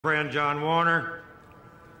Friend John Warner,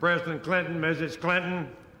 President Clinton, Mrs. Clinton,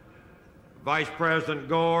 Vice President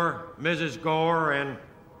Gore, Mrs. Gore, and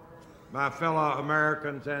my fellow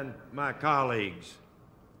Americans and my colleagues.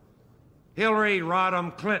 Hillary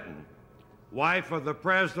Rodham Clinton, wife of the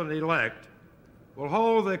President-elect, will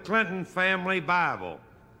hold the Clinton family Bible.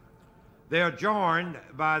 They are joined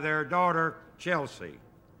by their daughter, Chelsea.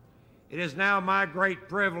 It is now my great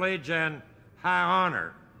privilege and high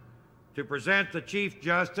honor to present the Chief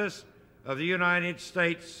Justice of the United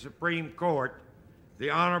States Supreme Court, the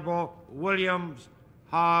Honorable William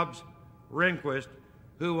Hobbs Rehnquist,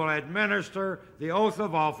 who will administer the oath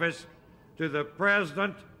of office to the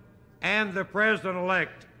President and the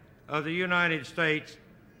President-elect of the United States,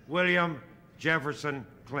 William Jefferson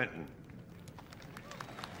Clinton.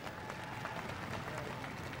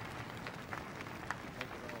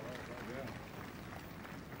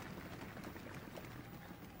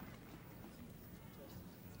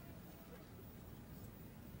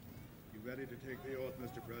 Ready to take the oath,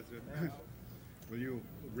 Mr. President? Will you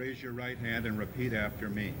raise your right hand and repeat after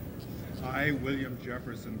me? I, William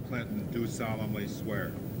Jefferson Clinton, do solemnly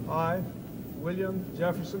swear. I, William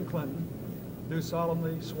Jefferson Clinton, do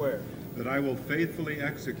solemnly swear that I will faithfully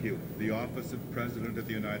execute the office of President of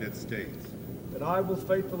the United States. that I will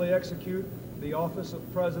faithfully execute the office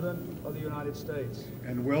of President of the United States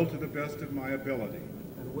And will, to the best of my ability,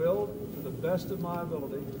 and will, to the best of my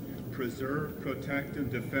ability, preserve, protect, and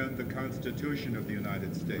defend the Constitution of the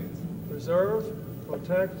United States. preserve,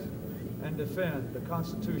 protect, and defend the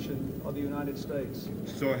Constitution of the United States.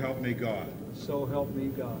 So help me God. So help me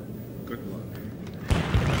God. Good luck.